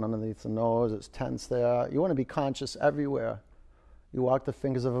lip and underneath the nose, is tense there. You want to be conscious everywhere. You walk the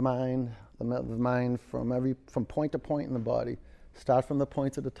fingers of the mind from point to point in the body. Start from the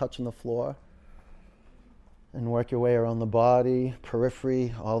points that are touching the floor and work your way around the body,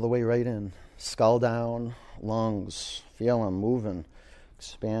 periphery, all the way right in. Skull down, lungs, feel them moving,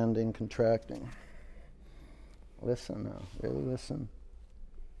 expanding, contracting. Listen now, really listen.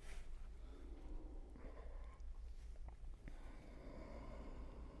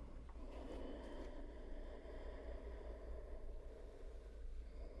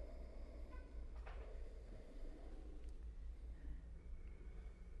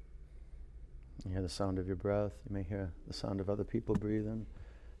 You hear the sound of your breath. You may hear the sound of other people breathing.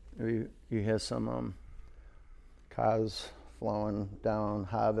 You hear some cars flowing down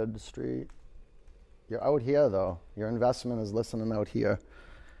Harvard Street. You're out here, though. Your investment is listening out here.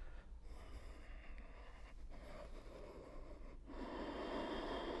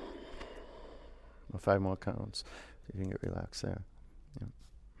 5 more counts. So you can get relaxed there. Yeah.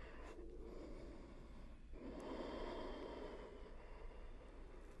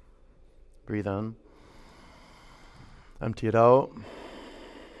 Breathe in. Empty it out.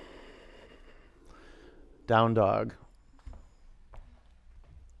 Down dog.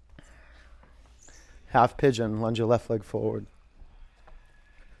 Half pigeon. Lunge your left leg forward.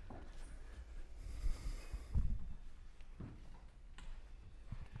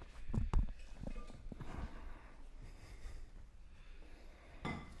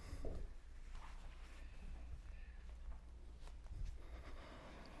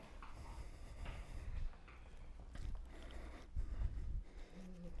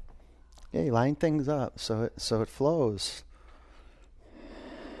 Yeah, you line things up so it flows.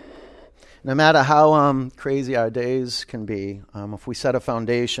 No matter how crazy our days can be, if we set a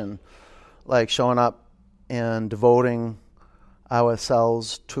foundation, like showing up and devoting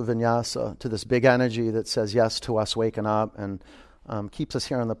ourselves to vinyasa, to this big energy that says yes to us waking up and keeps us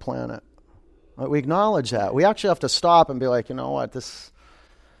here on the planet. We acknowledge that. We actually have to stop and be like, you know what, this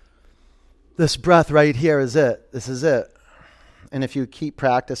breath right here is it. This is it. And if you keep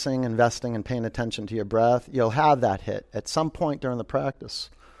practicing, investing, and paying attention to your breath, you'll have that hit at some point during the practice.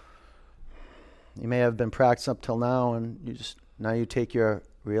 You may have been practicing up till now, and you take your a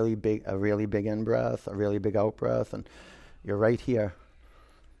really big in breath, a really big out breath, and you're right here.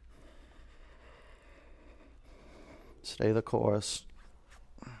 Stay the course.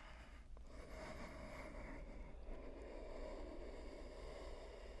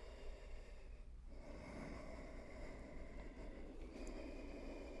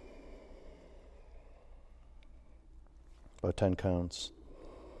 About 10 counts.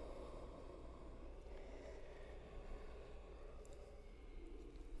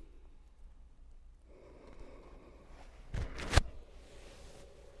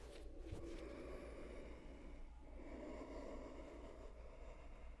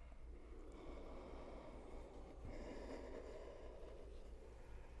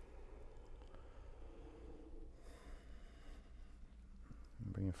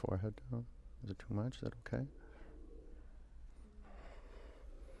 Bring your forehead down. Is it too much? Is that okay?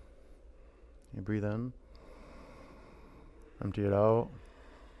 You breathe in, empty it out,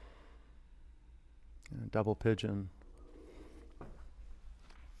 and double pigeon.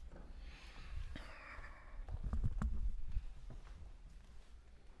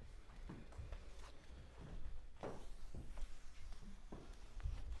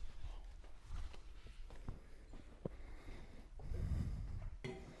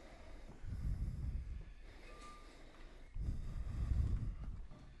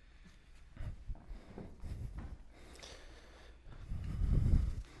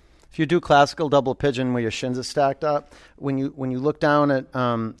 If you do classical double pigeon where your shins are stacked up, when you look down at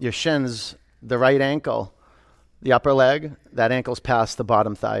your shins, the right ankle, the upper leg, that ankle's past the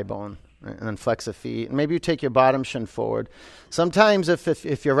bottom thigh bone. Right? And then flex the feet. And maybe you take your bottom shin forward. Sometimes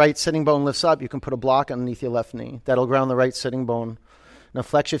if your right sitting bone lifts up, you can put a block underneath your left knee. That'll ground the right sitting bone. Now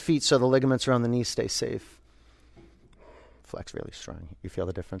flex your feet so the ligaments around the knee stay safe. Flex really strong. You feel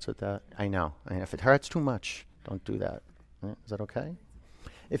the difference with that? I know. If it hurts too much, don't do that. Right? Is that okay?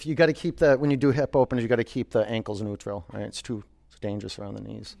 If you got to keep when you do hip openers, you got to keep the ankles neutral. Right? It's dangerous around the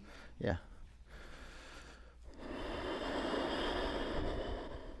knees. Yeah.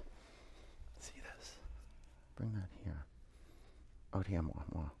 See this? Bring that here. Out here more.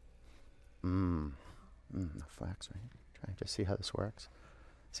 The flex, right? Try just see how this works.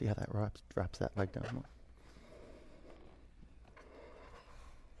 See how that drops that leg down more.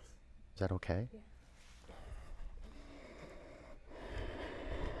 Is that okay? Yeah.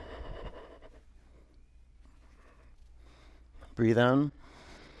 Breathe in.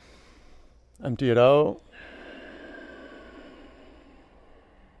 Empty it out.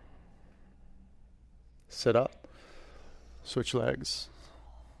 Sit up. Switch legs.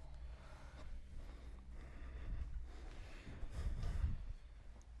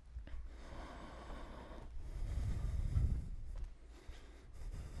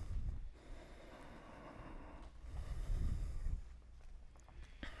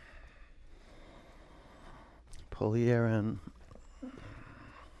 Pull the air in.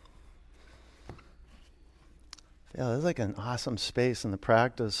 Yeah, there's like an awesome space in the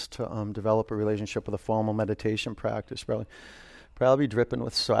practice to develop a relationship with a formal meditation practice. Probably Probably dripping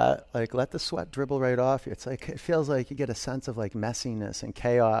with sweat. Like, let the sweat dribble right off you. It's like, it feels like you get a sense of like messiness and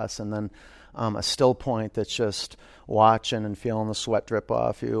chaos, and then a still point that's just watching and feeling the sweat drip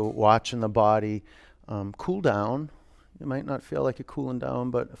off you, watching the body cool down. You might not feel like you're cooling down,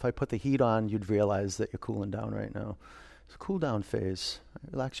 but if I put the heat on, you'd realize that you're cooling down right now. It's a cool down phase.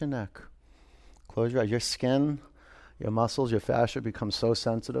 Relax your neck. Close your eyes. Your skin, your muscles, your fascia become so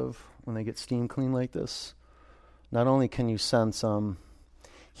sensitive when they get steam clean like this. Not only can you sense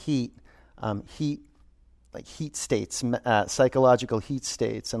heat states, psychological heat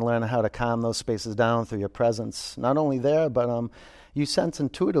states, and learn how to calm those spaces down through your presence. Not only there, but you sense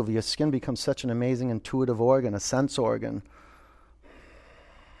intuitively. Your skin becomes such an amazing intuitive organ, a sense organ.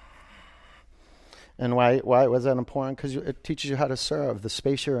 And why was that important? Because it teaches you how to serve the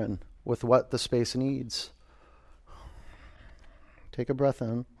space you're in with what the space needs. Take a breath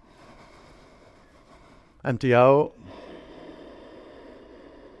in. Empty out.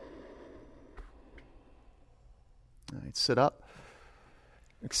 All right, sit up.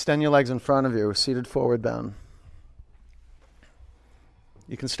 Extend your legs in front of you, seated forward bend.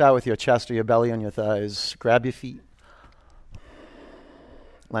 You can start with your chest or your belly on your thighs. Grab your feet.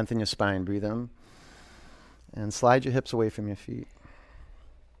 Lengthen your spine. Breathe in. And slide your hips away from your feet.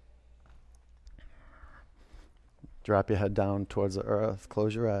 Drop your head down towards the earth.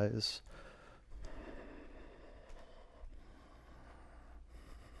 Close your eyes.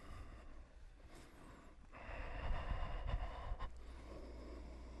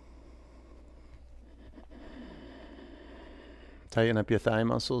 Tighten up your thigh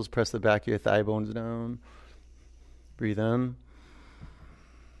muscles. Press the back of your thigh bones down. Breathe in.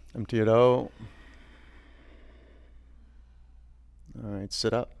 Empty it out. All right,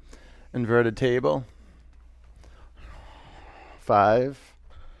 sit up. Inverted table. 5,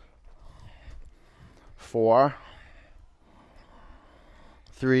 4,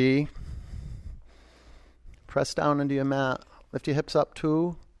 3. Press down into your mat. Lift your hips up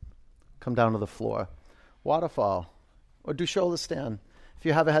 2. Come down to the floor. Waterfall. Or do shoulder stand. If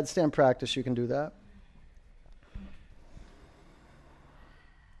you have a headstand practice, you can do that.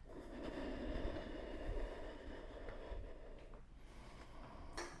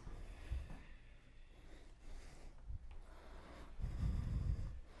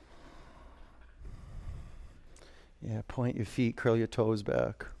 Yeah, point your feet, curl your toes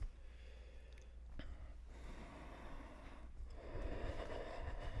back.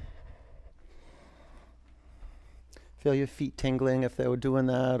 Feel your feet tingling if they were doing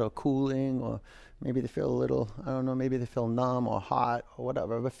that, or cooling, or maybe they feel a little, I don't know, maybe they feel numb or hot or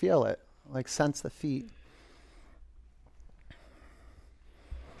whatever, but feel it. Like, sense the feet.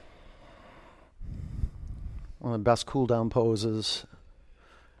 One of the best cool down poses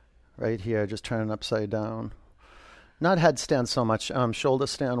right here, just turning upside down. Not headstand so much, shoulder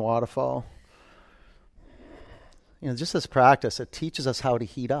stand, waterfall. Just this practice, it teaches us how to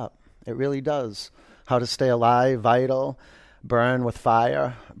heat up. It really does. How to stay alive, vital, burn with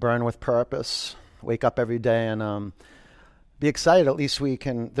fire, burn with purpose. Wake up every day and be excited. At least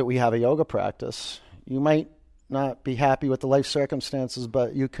that we have a yoga practice. You might not be happy with the life circumstances,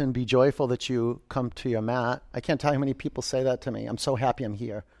 but you can be joyful that you come to your mat. I can't tell you how many people say that to me. I'm so happy I'm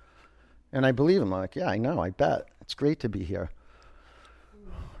here. And I believe them. Like, yeah, I know, I bet. It's great to be here.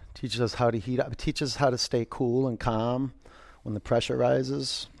 It teaches us how to heat up. It teaches us how to stay cool and calm when the pressure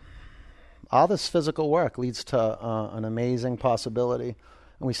rises. All this physical work leads to an amazing possibility.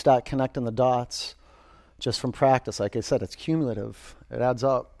 And we start connecting the dots just from practice. Like I said, it's cumulative. It adds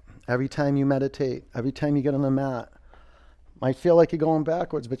up. Every time you meditate, every time you get on the mat, might feel like you're going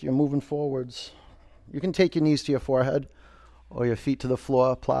backwards, but you're moving forwards. You can take your knees to your forehead or your feet to the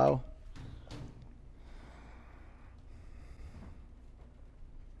floor, plow.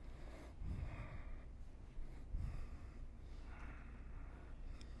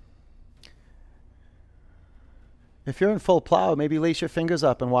 If you're in full plow, maybe lace your fingers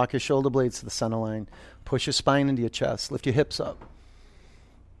up and walk your shoulder blades to the center line. Push your spine into your chest. Lift your hips up.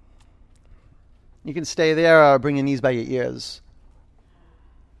 You can stay there or bring your knees by your ears.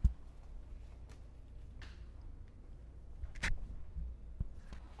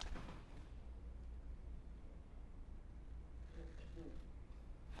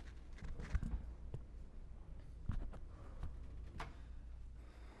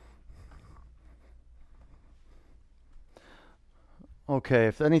 Okay,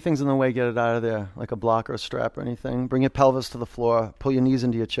 if anything's in the way, get it out of there, like a block or a strap or anything. Bring your pelvis to the floor. Pull your knees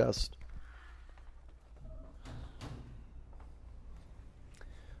into your chest.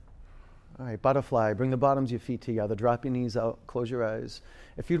 All right, butterfly. Bring the bottoms of your feet together. Drop your knees out. Close your eyes.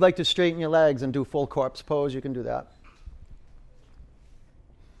 If you'd like to straighten your legs and do full corpse pose, you can do that.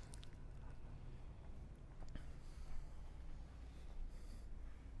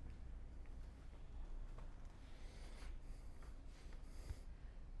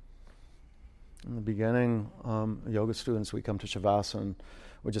 In the beginning, yoga students, we come to Shavasana,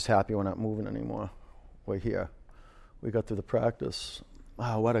 we're just happy we're not moving anymore. We're here. We got through the practice.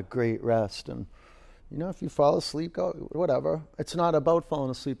 Wow, what a great rest. And if you fall asleep, go whatever. It's not about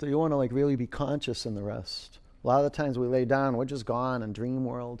falling asleep, though. You want to really be conscious in the rest. A lot of the times we lay down, we're just gone in dream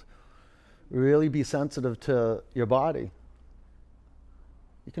world. Really be sensitive to your body.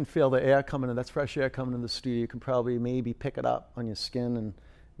 You can feel the air coming in. That's fresh air coming in the studio. You can probably maybe pick it up on your skin and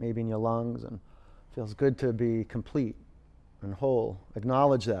maybe in your lungs. And it feels good to be complete and whole.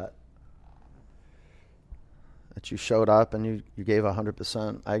 Acknowledge that you showed up and you gave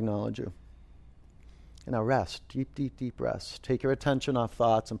 100%. I acknowledge you. And now rest. Deep, deep, deep rest. Take your attention off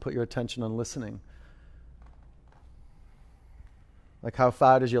thoughts and put your attention on listening. How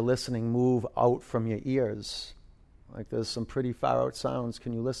far does your listening move out from your ears? There's some pretty far out sounds.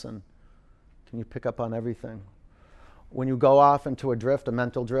 Can you listen? Can you pick up on everything? When you go off into a drift, a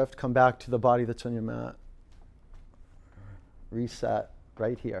mental drift, come back to the body that's on your mat. Reset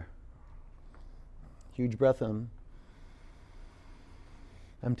right here. Huge breath in.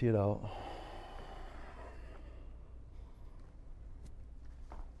 Empty it out.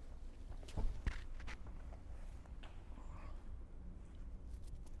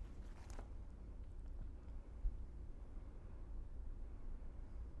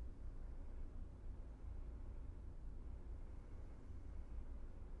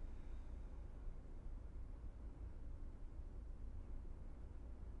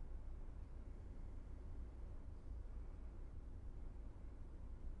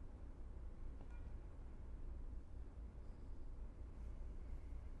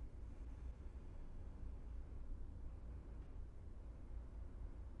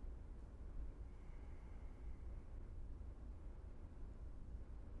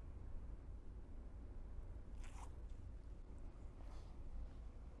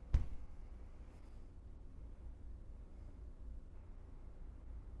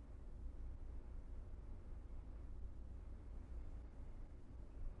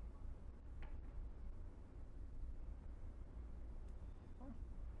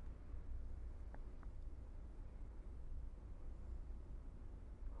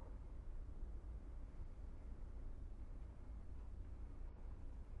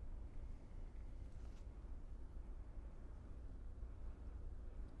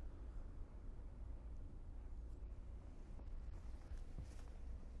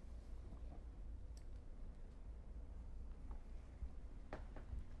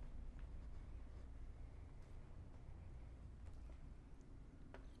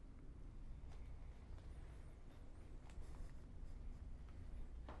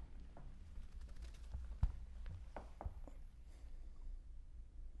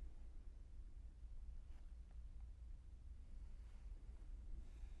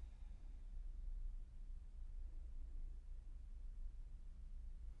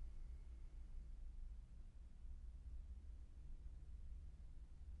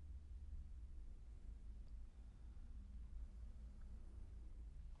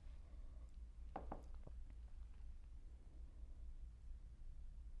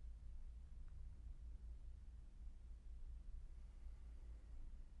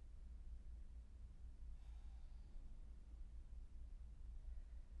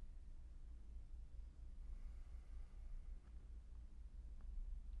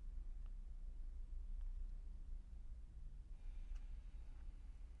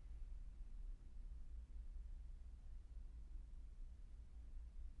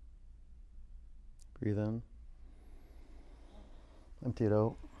 Breathe in. Empty it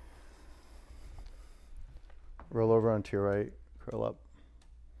out. Roll over onto your right. Curl up.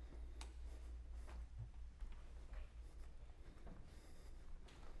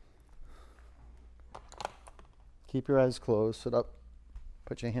 Keep your eyes closed. Sit up.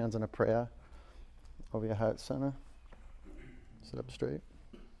 Put your hands in a prayer over your heart center. Sit up straight.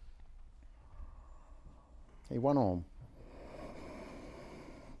 Hey, one Om.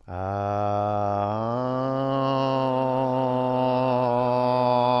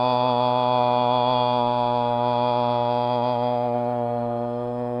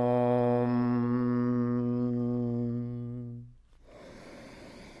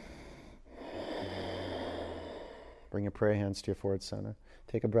 Bring your prayer hands to your forehead center.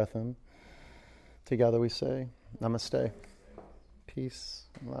 Take a breath in. Together we say, Namaste. Peace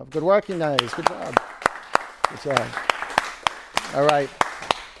and love. Good work, you guys. Good job. Good job. All right.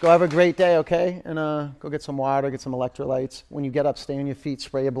 Go have a great day, okay? And go get some water, get some electrolytes. When you get up, stay on your feet,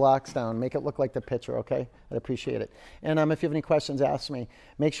 spray your blocks down. Make it look like the picture, okay? I'd appreciate it. And if you have any questions, ask me.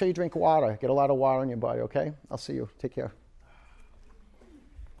 Make sure you drink water. Get a lot of water in your body, okay? I'll see you. Take care.